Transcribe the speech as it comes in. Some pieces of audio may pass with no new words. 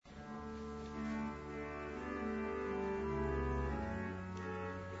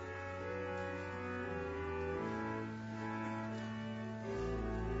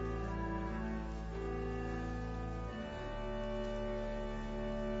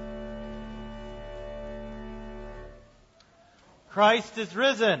Christ is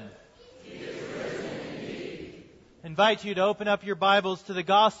risen. He is risen indeed. I invite you to open up your Bibles to the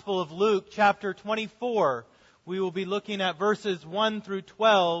Gospel of Luke, chapter 24. We will be looking at verses 1 through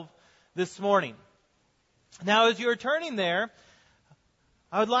 12 this morning. Now, as you're turning there,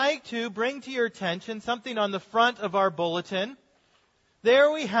 I would like to bring to your attention something on the front of our bulletin.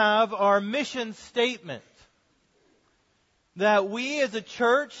 There we have our mission statement, that we as a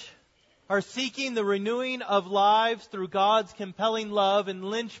church are seeking the renewing of lives through God's compelling love in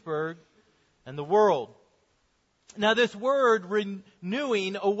Lynchburg and the world. Now, this word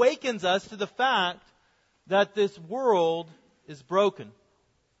renewing awakens us to the fact that this world is broken.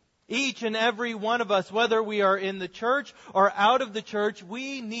 Each and every one of us, whether we are in the church or out of the church,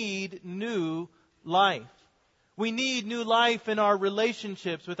 we need new life. We need new life in our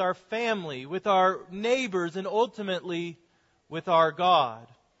relationships with our family, with our neighbors, and ultimately with our God.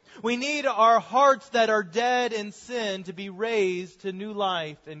 We need our hearts that are dead in sin to be raised to new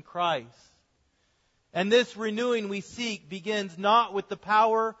life in Christ. And this renewing we seek begins not with the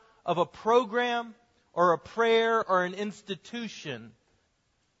power of a program or a prayer or an institution,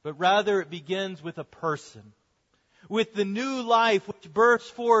 but rather it begins with a person, with the new life which bursts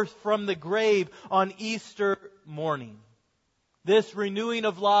forth from the grave on Easter morning. This renewing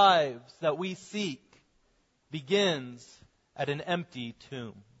of lives that we seek begins at an empty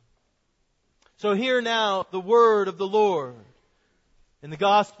tomb. So hear now the word of the Lord in the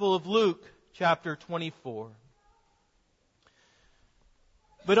Gospel of Luke, chapter 24.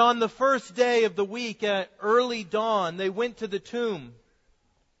 But on the first day of the week at early dawn, they went to the tomb,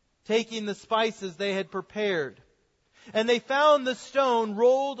 taking the spices they had prepared. And they found the stone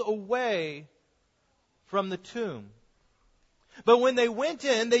rolled away from the tomb. But when they went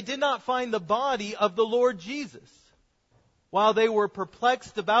in, they did not find the body of the Lord Jesus. While they were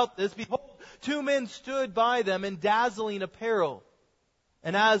perplexed about this, behold, two men stood by them in dazzling apparel.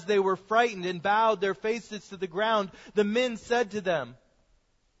 And as they were frightened and bowed their faces to the ground, the men said to them,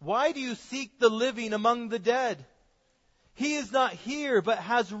 "Why do you seek the living among the dead? He is not here, but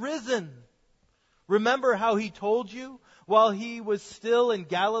has risen. Remember how he told you while he was still in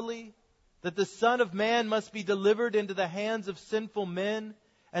Galilee, that the Son of Man must be delivered into the hands of sinful men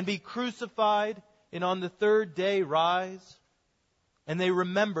and be crucified, and on the third day rise?" And they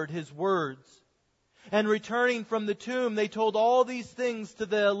remembered his words. And returning from the tomb, they told all these things to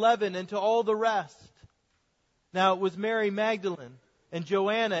the 11 and to all the rest. Now it was Mary Magdalene and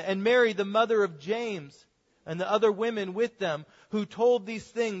Joanna and Mary, the mother of James, and the other women with them, who told these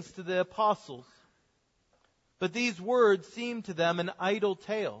things to the apostles. But these words seemed to them an idle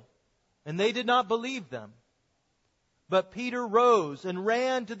tale, and they did not believe them. But Peter rose and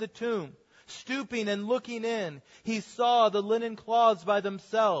ran to the tomb. Stooping and looking in, he saw the linen cloths by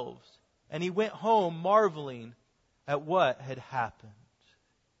themselves, and he went home marveling at what had happened.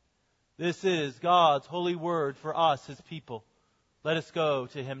 This is God's holy word for us, his people. Let us go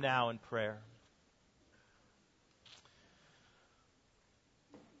to him now in prayer.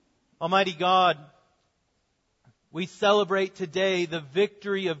 Almighty God, we celebrate today the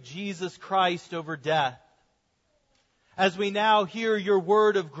victory of Jesus Christ over death. As we now hear your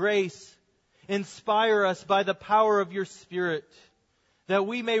word of grace, inspire us by the power of your Spirit, that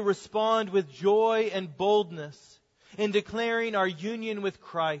we may respond with joy and boldness in declaring our union with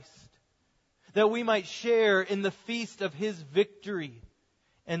Christ, that we might share in the feast of his victory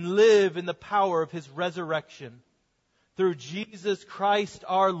and live in the power of his resurrection. Through Jesus Christ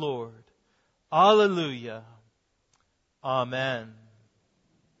our Lord. Alleluia. Amen.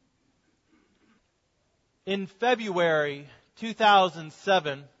 In February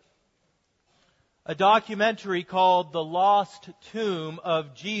 2007, a documentary called The Lost Tomb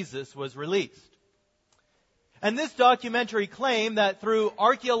of Jesus was released. And this documentary claimed that through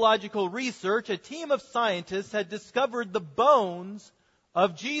archaeological research, a team of scientists had discovered the bones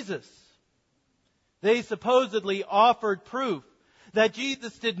of Jesus. They supposedly offered proof that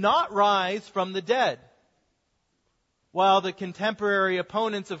Jesus did not rise from the dead. While the contemporary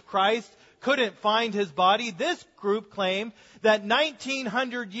opponents of Christ couldn't find his body, this group claimed that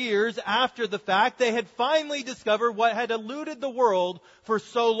 1900 years after the fact, they had finally discovered what had eluded the world for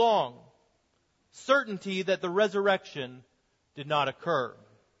so long: certainty that the resurrection did not occur.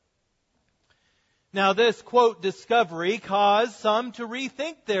 Now this, quote, discovery caused some to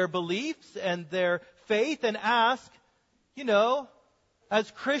rethink their beliefs and their faith and ask, as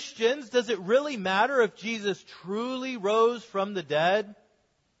Christians, does it really matter if Jesus truly rose from the dead?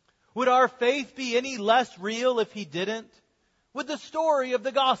 Would our faith be any less real if he didn't? Would the story of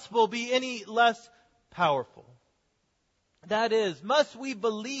the gospel be any less powerful? That is, must we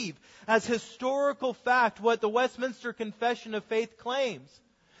believe as historical fact what the Westminster Confession of Faith claims?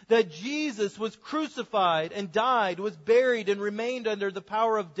 That Jesus was crucified and died, was buried and remained under the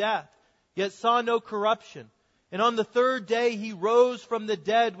power of death, yet saw no corruption. And on the third day He rose from the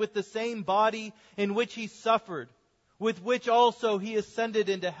dead with the same body in which He suffered, with which also He ascended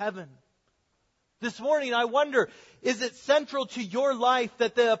into heaven. This morning I wonder, is it central to your life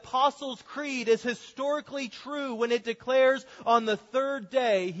that the Apostles' Creed is historically true when it declares on the third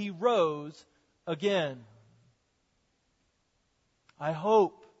day He rose again? I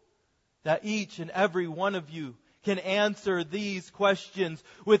hope that each and every one of you can answer these questions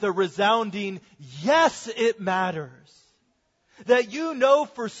with a resounding, yes, it matters. That you know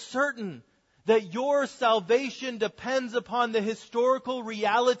for certain that your salvation depends upon the historical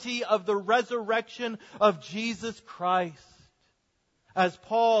reality of the resurrection of Jesus Christ. As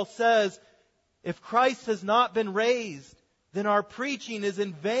Paul says, if Christ has not been raised, then our preaching is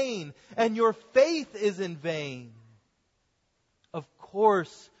in vain and your faith is in vain. Of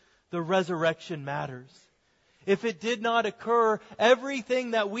course, the resurrection matters. If it did not occur,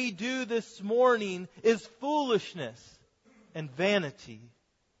 everything that we do this morning is foolishness and vanity.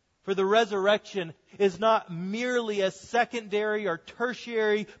 For the resurrection is not merely a secondary or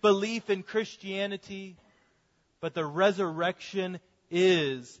tertiary belief in Christianity, but the resurrection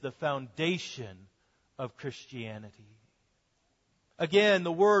is the foundation of Christianity. Again,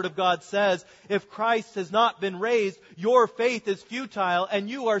 the Word of God says, if Christ has not been raised, your faith is futile and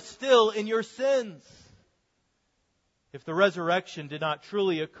you are still in your sins. If the resurrection did not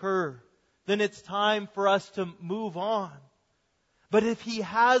truly occur, then it's time for us to move on. But if He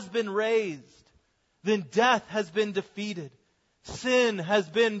has been raised, then death has been defeated, sin has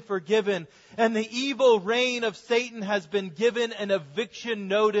been forgiven, and the evil reign of Satan has been given an eviction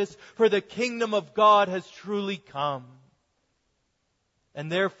notice, for the kingdom of God has truly come.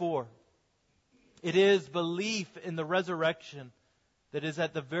 And therefore, it is belief in the resurrection that is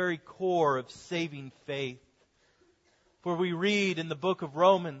at the very core of saving faith. For we read in the book of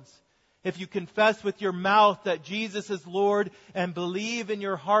Romans, if you confess with your mouth that Jesus is Lord and believe in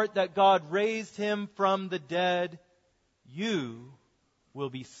your heart that God raised Him from the dead, you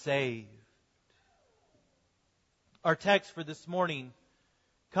will be saved. Our text for this morning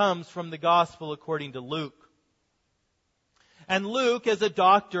comes from the Gospel according to Luke. And Luke, as a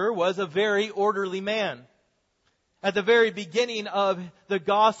doctor, was a very orderly man. At the very beginning of the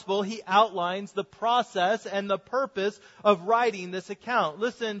Gospel, he outlines the process and the purpose of writing this account.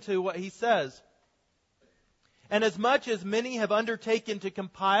 Listen to what he says. And as much as many have undertaken to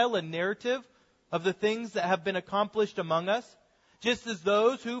compile a narrative of the things that have been accomplished among us, just as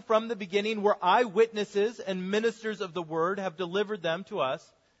those who from the beginning were eyewitnesses and ministers of the word have delivered them to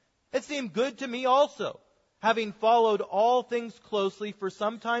us, it seemed good to me also, having followed all things closely for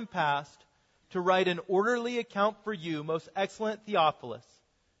some time past, to write an orderly account for you, most excellent Theophilus,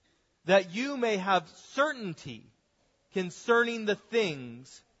 that you may have certainty concerning the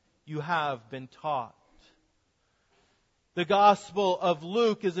things you have been taught. The Gospel of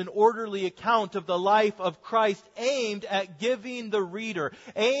Luke is an orderly account of the life of Christ, aimed at giving the reader,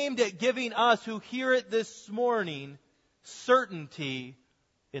 aimed at giving us who hear it this morning, certainty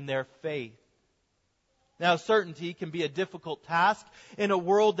in their faith. Now, certainty can be a difficult task in a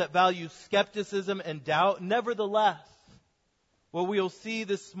world that values skepticism and doubt. Nevertheless, what we'll see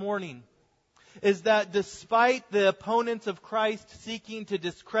this morning is that despite the opponents of Christ seeking to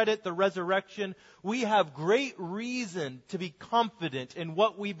discredit the resurrection, we have great reason to be confident in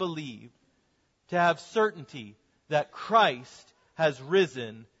what we believe, to have certainty that Christ has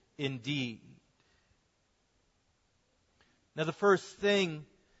risen indeed. Now, the first thing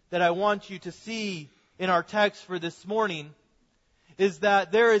that I want you to see in our text for this morning is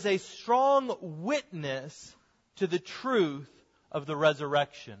that there is a strong witness to the truth of the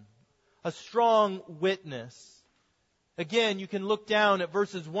resurrection. A strong witness. Again, you can look down at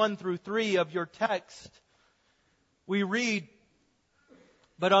verses 1 through 3 of your text. We read,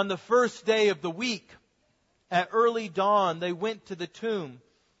 but on the first day of the week, at early dawn, they went to the tomb,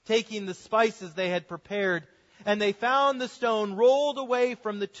 taking the spices they had prepared, and they found the stone rolled away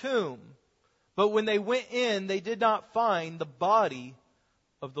from the tomb. But when they went in, they did not find the body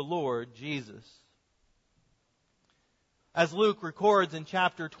of the Lord Jesus. As Luke records in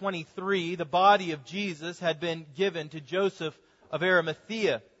chapter 23, the body of Jesus had been given to Joseph of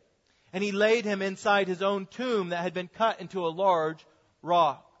Arimathea, and he laid him inside his own tomb that had been cut into a large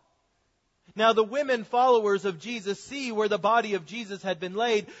rock. Now the women followers of Jesus see where the body of Jesus had been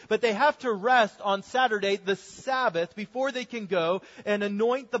laid, but they have to rest on Saturday, the Sabbath, before they can go and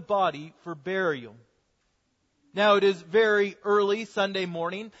anoint the body for burial. Now it is very early Sunday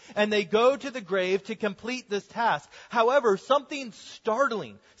morning, and they go to the grave to complete this task. However, something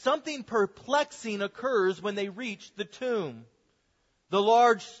startling, something perplexing occurs when they reach the tomb. The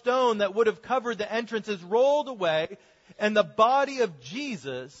large stone that would have covered the entrance is rolled away, and the body of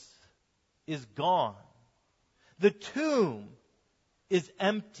Jesus is gone. The tomb is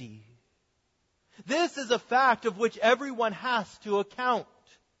empty. This is a fact of which everyone has to account.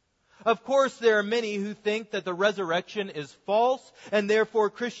 Of course, there are many who think that the resurrection is false and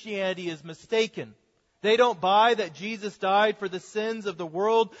therefore Christianity is mistaken. They don't buy that Jesus died for the sins of the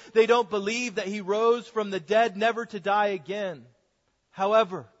world. They don't believe that He rose from the dead never to die again.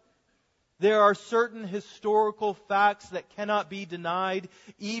 However, there are certain historical facts that cannot be denied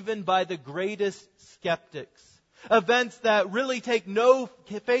even by the greatest skeptics. Events that really take no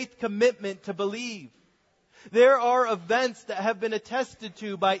faith commitment to believe. There are events that have been attested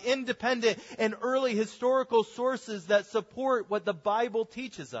to by independent and early historical sources that support what the Bible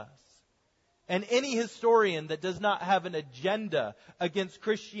teaches us. And any historian that does not have an agenda against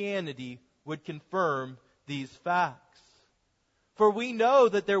Christianity would confirm these facts. For we know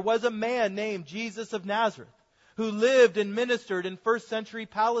that there was a man named Jesus of Nazareth who lived and ministered in first century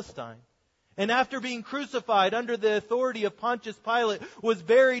Palestine. And after being crucified under the authority of Pontius Pilate, was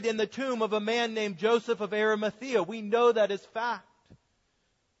buried in the tomb of a man named Joseph of Arimathea. We know that as fact.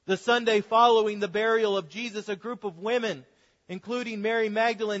 The Sunday following the burial of Jesus, a group of women, including Mary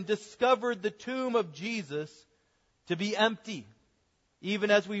Magdalene, discovered the tomb of Jesus to be empty,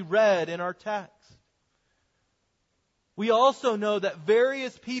 even as we read in our text. We also know that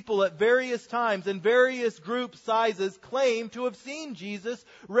various people at various times and various group sizes claim to have seen Jesus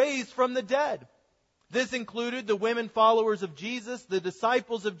raised from the dead. This included the women followers of Jesus, the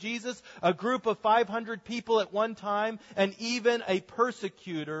disciples of Jesus, a group of 500 people at one time, and even a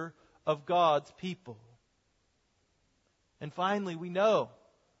persecutor of God's people. And finally, we know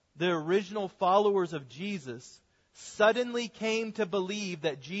the original followers of Jesus suddenly came to believe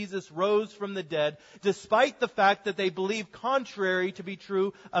that Jesus rose from the dead, despite the fact that they believed contrary to be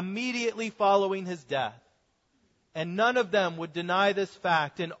true immediately following His death. And none of them would deny this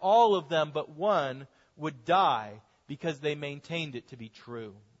fact, and all of them but one would die because they maintained it to be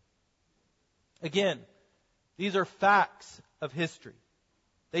true. Again, these are facts of history.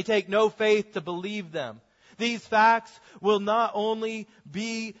 They take no faith to believe them. These facts will not only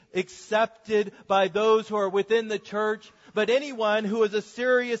be accepted by those who are within the church, but anyone who is a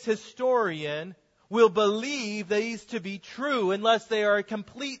serious historian will believe these to be true unless they are a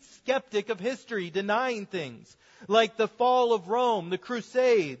complete skeptic of history, denying things like the fall of Rome, the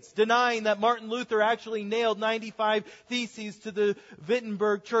Crusades, denying that Martin Luther actually nailed 95 theses to the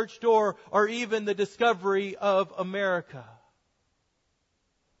Wittenberg church door, or even the discovery of America.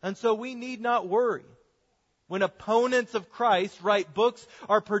 And so we need not worry when opponents of Christ write books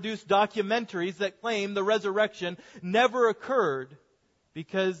or produce documentaries that claim the resurrection never occurred,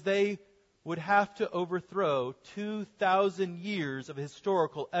 because they would have to overthrow 2,000 years of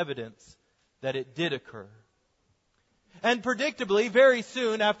historical evidence that it did occur. And predictably, very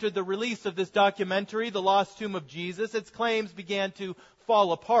soon after the release of this documentary, The Lost Tomb of Jesus, its claims began to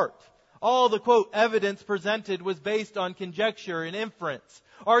fall apart. All the, quote, evidence presented was based on conjecture and inference.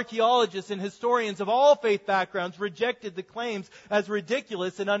 Archaeologists and historians of all faith backgrounds rejected the claims as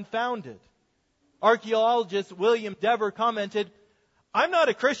ridiculous and unfounded. Archaeologist William Dever commented, "I'm not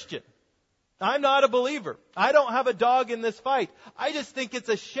a Christian. I'm not a believer. I don't have a dog in this fight. I just think it's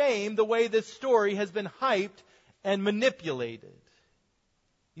a shame the way this story has been hyped and manipulated."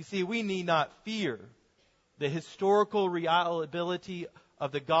 You see, we need not fear the historical reliability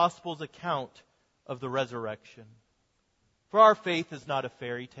of the Gospel's account of the resurrection. For our faith is not a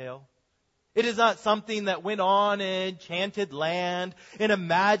fairy tale. It is not something that went on in enchanted land in a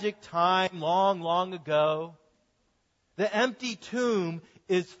magic time long, long ago. The empty tomb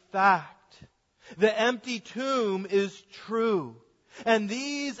is fact. The empty tomb is true. And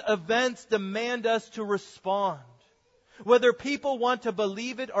these events demand us to respond. Whether people want to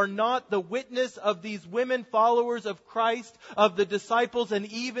believe it or not, the witness of these women followers of Christ, of the disciples, and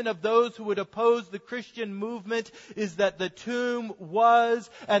even of those who would oppose the Christian movement is that the tomb was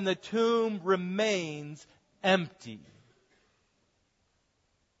and the tomb remains empty.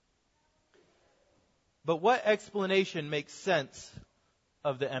 But what explanation makes sense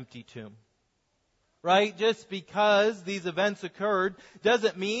of the empty tomb? Right? Just because these events occurred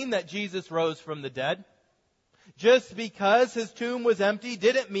doesn't mean that Jesus rose from the dead. Just because His tomb was empty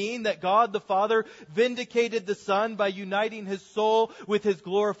didn't mean that God the Father vindicated the Son by uniting His soul with His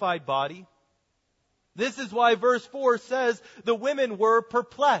glorified body. This is why verse 4 says the women were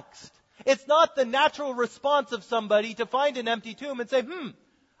perplexed It's not the natural response of somebody to find an empty tomb and say,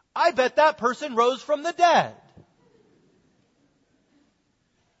 I bet that person rose from the dead.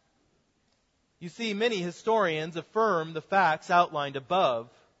 You see, many historians affirm the facts outlined above,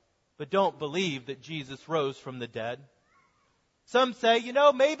 but don't believe that Jesus rose from the dead. Some say,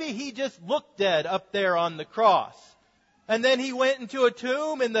 maybe he just looked dead up there on the cross. And then he went into a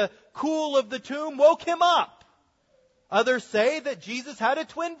tomb and the cool of the tomb woke him up. Others say that Jesus had a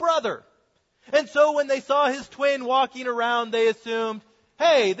twin brother. And so when they saw his twin walking around, they assumed,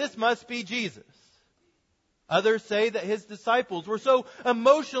 hey, this must be Jesus. Others say that his disciples were so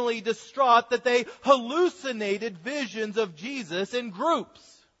emotionally distraught that they hallucinated visions of Jesus in groups.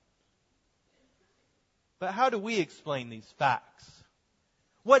 But how do we explain these facts?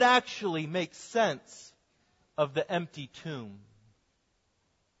 What actually makes sense of the empty tomb?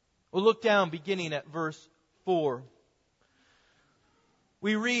 We'll look down beginning at verse 4.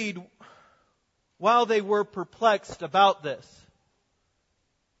 We read, while they were perplexed about this,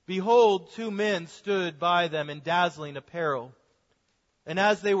 behold, 2 men stood by them in dazzling apparel. And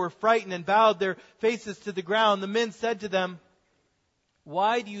as they were frightened and bowed their faces to the ground, the men said to them,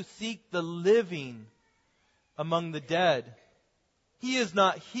 why do you seek the living among the dead? He is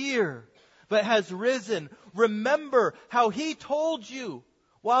not here, but has risen. Remember how he told you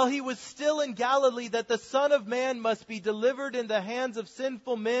while he was still in Galilee that the Son of Man must be delivered in the hands of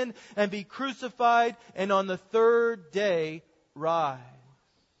sinful men and be crucified and on the 3rd day rise.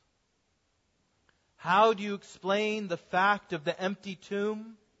 How do you explain the fact of the empty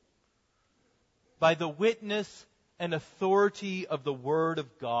tomb? By the witness and authority of the Word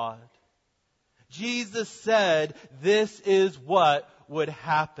of God. Jesus said this is what would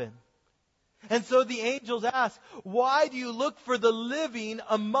happen. And so the angels ask, why do you look for the living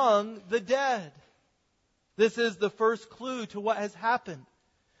among the dead? This is the first clue to what has happened.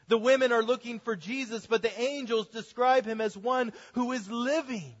 The women are looking for Jesus, but the angels describe him as one who is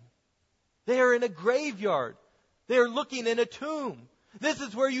living. They are in a graveyard. They are looking in a tomb. This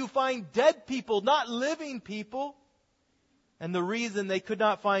is where you find dead people, not living people. And the reason they could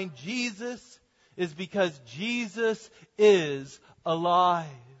not find Jesus is because Jesus is alive.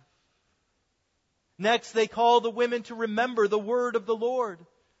 Next, they call the women to remember the word of the Lord.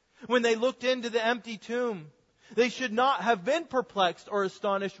 When they looked into the empty tomb, they should not have been perplexed or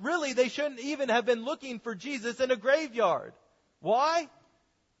astonished. Really, they shouldn't even have been looking for Jesus in a graveyard. Why?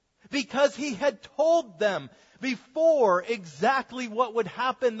 Because he had told them before exactly what would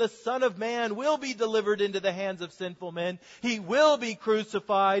happen. The Son of Man will be delivered into the hands of sinful men. He will be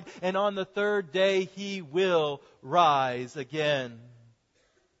crucified, and on the 3rd day he will rise again.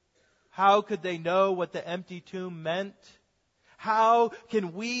 How could they know what the empty tomb meant? How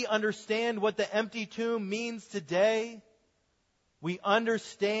can we understand what the empty tomb means today? We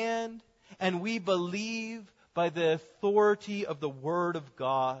understand and we believe by the authority of the Word of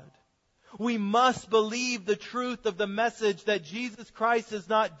God. We must believe the truth of the message that Jesus Christ is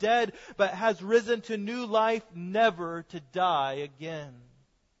not dead, but has risen to new life, never to die again.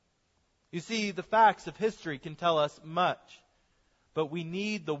 You see, the facts of history can tell us much, but we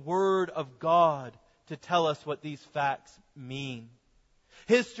need the Word of God to tell us what these facts mean.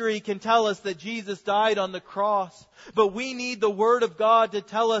 History can tell us that Jesus died on the cross, but we need the Word of God to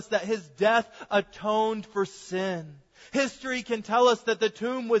tell us that His death atoned for sin. History can tell us that the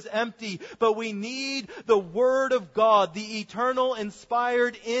tomb was empty, but we need the Word of God, the eternal,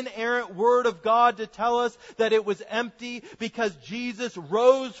 inspired, inerrant Word of God to tell us that it was empty because Jesus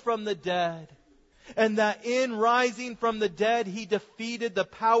rose from the dead. And that in rising from the dead, He defeated the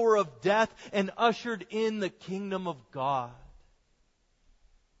power of death and ushered in the kingdom of God.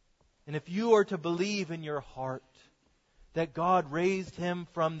 And if you are to believe in your heart that God raised Him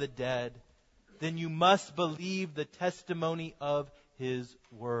from the dead, then you must believe the testimony of His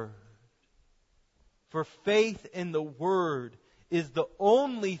Word. For faith in the Word is the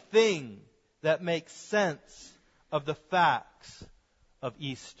only thing that makes sense of the facts of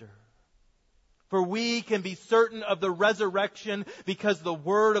Easter. For we can be certain of the resurrection because the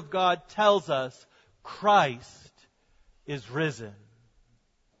Word of God tells us Christ is risen.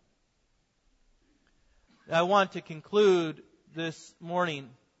 I want to conclude this morning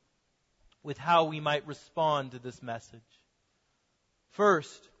with how we might respond to this message.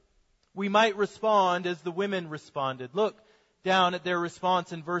 First, we might respond as the women responded. Look down at their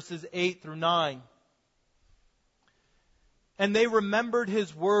response in verses 8 through 9. And they remembered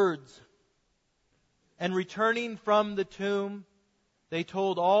His words, and returning from the tomb, they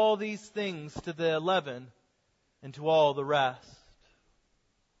told all these things to the 11 and to all the rest.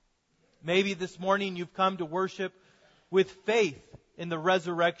 Maybe this morning you've come to worship with faith in the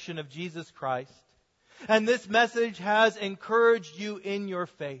resurrection of Jesus Christ. And this message has encouraged you in your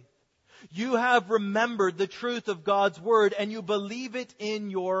faith. You have remembered the truth of God's Word and you believe it in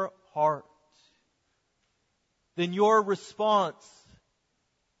your heart. Then your response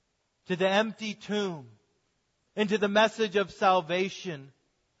to the empty tomb and to the message of salvation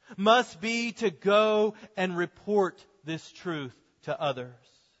must be to go and report this truth to others.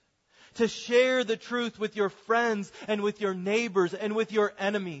 To share the truth with your friends and with your neighbors and with your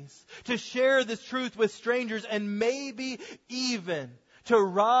enemies. To share this truth with strangers and maybe even to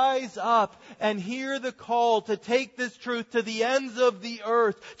rise up and hear the call to take this truth to the ends of the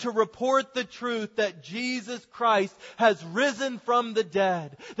earth, to report the truth that Jesus Christ has risen from the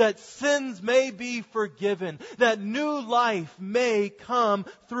dead, that sins may be forgiven, that new life may come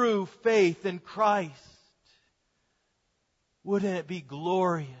through faith in Christ. Wouldn't it be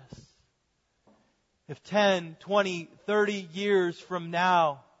glorious if 10, 20, 30 years from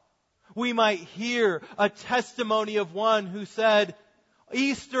now, we might hear a testimony of one who said,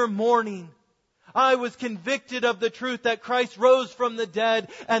 Easter morning, I was convicted of the truth that Christ rose from the dead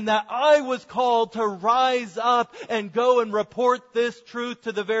and that I was called to rise up and go and report this truth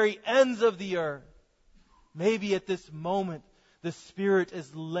to the very ends of the earth. Maybe at this moment, the Spirit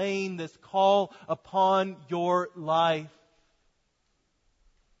is laying this call upon your life.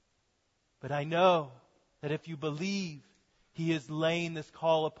 But I know that if you believe He is laying this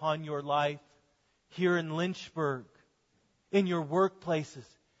call upon your life here in Lynchburg, in your workplaces,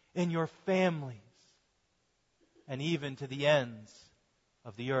 in your families, and even to the ends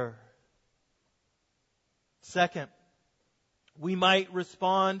of the earth. Second, we might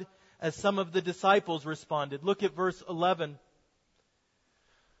respond as some of the disciples responded. Look at verse 11.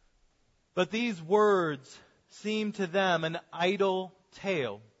 But these words seemed to them an idle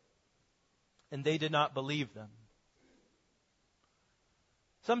tale, and they did not believe them.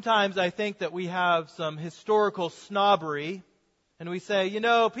 Sometimes I think that we have some historical snobbery and we say,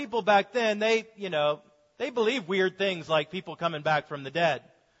 people back then, they believed weird things like people coming back from the dead.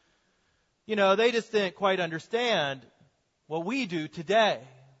 They just didn't quite understand what we do today.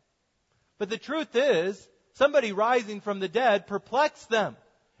 But the truth is, somebody rising from the dead perplexed them,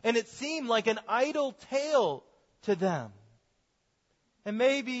 and it seemed like an idle tale to them. And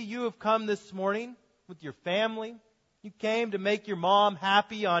maybe you have come this morning with your family. You came to make your mom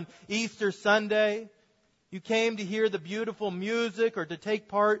happy on Easter Sunday. You came to hear the beautiful music or to take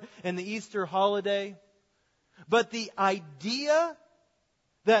part in the Easter holiday. But the idea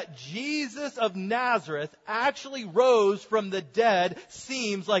that Jesus of Nazareth actually rose from the dead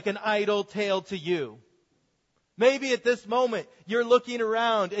seems like an idle tale to you. Maybe at this moment you're looking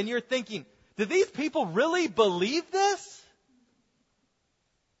around and you're thinking, do these people really believe this?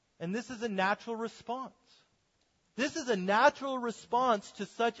 And this is a natural response. This is a natural response to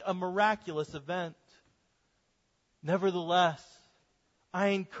such a miraculous event. Nevertheless, I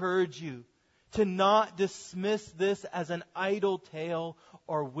encourage you to not dismiss this as an idle tale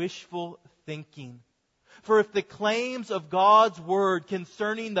or wishful thinking. For if the claims of God's Word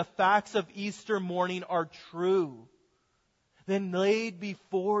concerning the facts of Easter morning are true, then laid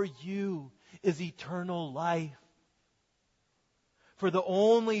before you is eternal life. For the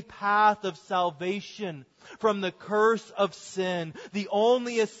only path of salvation from the curse of sin, the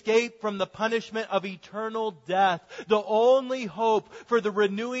only escape from the punishment of eternal death, the only hope for the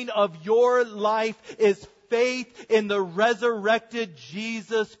renewing of your life is faith in the resurrected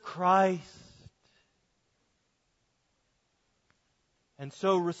Jesus Christ. And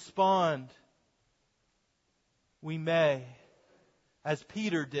so respond, we may, as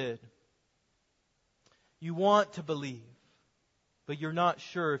Peter did. You want to believe, but you're not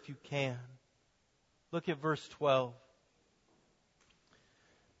sure if you can. Look at verse 12.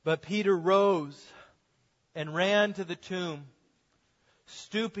 But Peter rose and ran to the tomb.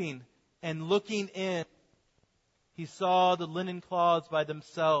 Stooping and looking in, he saw the linen cloths by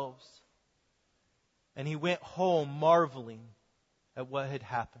themselves. And he went home marveling at what had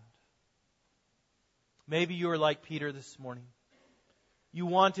happened. Maybe you are like Peter this morning. You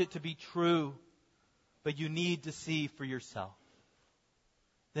want it to be true, but you need to see for yourself.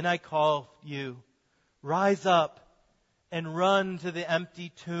 Then I call you, rise up and run to the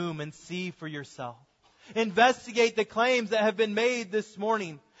empty tomb and see for yourself. Investigate the claims that have been made this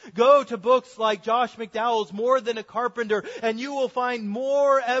morning. Go to books like Josh McDowell's More Than a Carpenter, and you will find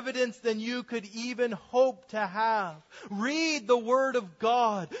more evidence than you could even hope to have. Read the Word of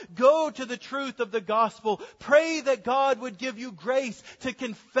God. Go to the truth of the gospel. Pray that God would give you grace to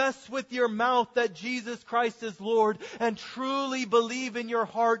confess with your mouth that Jesus Christ is Lord, and truly believe in your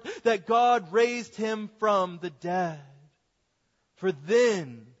heart that God raised Him from the dead. For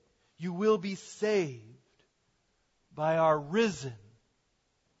then you will be saved by our risen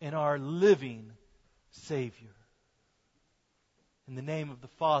and our living Savior. In the name of the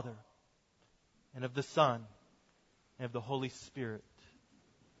Father, and of the Son, and of the Holy Spirit.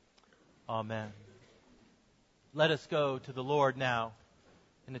 Amen. Let us go to the Lord now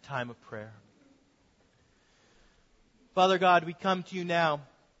in a time of prayer. Father God, we come to you now.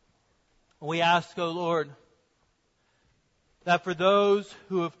 We ask, O Lord, that for those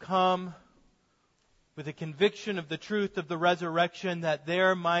who have come with a conviction of the truth of the resurrection, that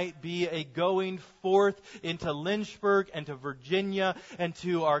there might be a going forth into Lynchburg and to Virginia and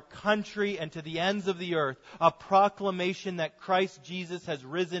to our country and to the ends of the earth, a proclamation that Christ Jesus has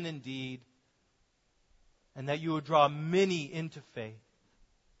risen indeed, and that you would draw many into faith.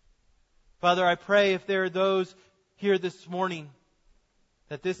 Father, I pray if there are those here this morning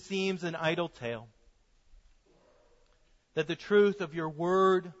that this seems an idle tale, that the truth of your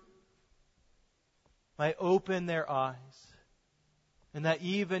word might open their eyes, and that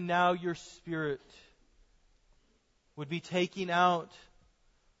even now your Spirit would be taking out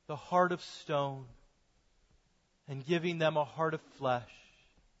the heart of stone and giving them a heart of flesh,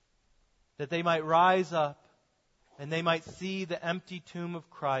 that they might rise up and they might see the empty tomb of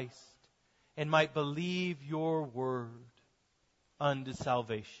Christ and might believe your word unto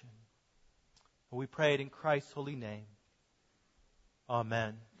salvation. We pray it in Christ's holy name.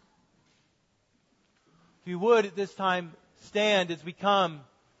 Amen. If you would at this time stand as we come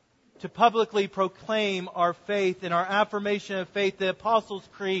to publicly proclaim our faith and our affirmation of faith, the Apostles'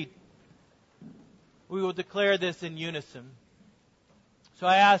 Creed. We will declare this in unison. So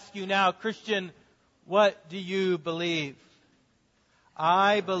I ask you now, Christian, what do you believe?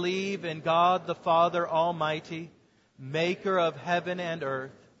 I believe in God the Father Almighty, maker of heaven and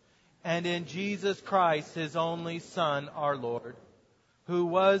earth, and in Jesus Christ, His only Son, our Lord, who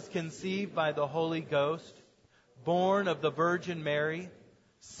was conceived by the Holy Ghost, born of the Virgin Mary,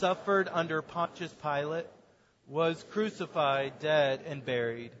 suffered under Pontius Pilate, was crucified, dead, and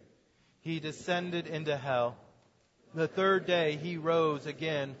buried. He descended into hell. The third day He rose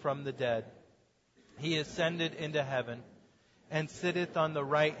again from the dead. He ascended into heaven, and sitteth on the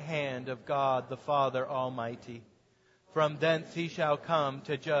right hand of God the Father Almighty. From thence He shall come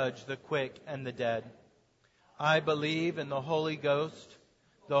to judge the quick and the dead. I believe in the Holy Ghost,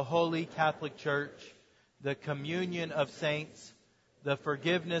 the Holy Catholic Church, the communion of saints, the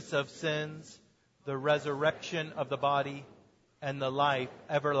forgiveness of sins, the resurrection of the body, and the life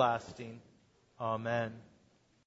everlasting. Amen.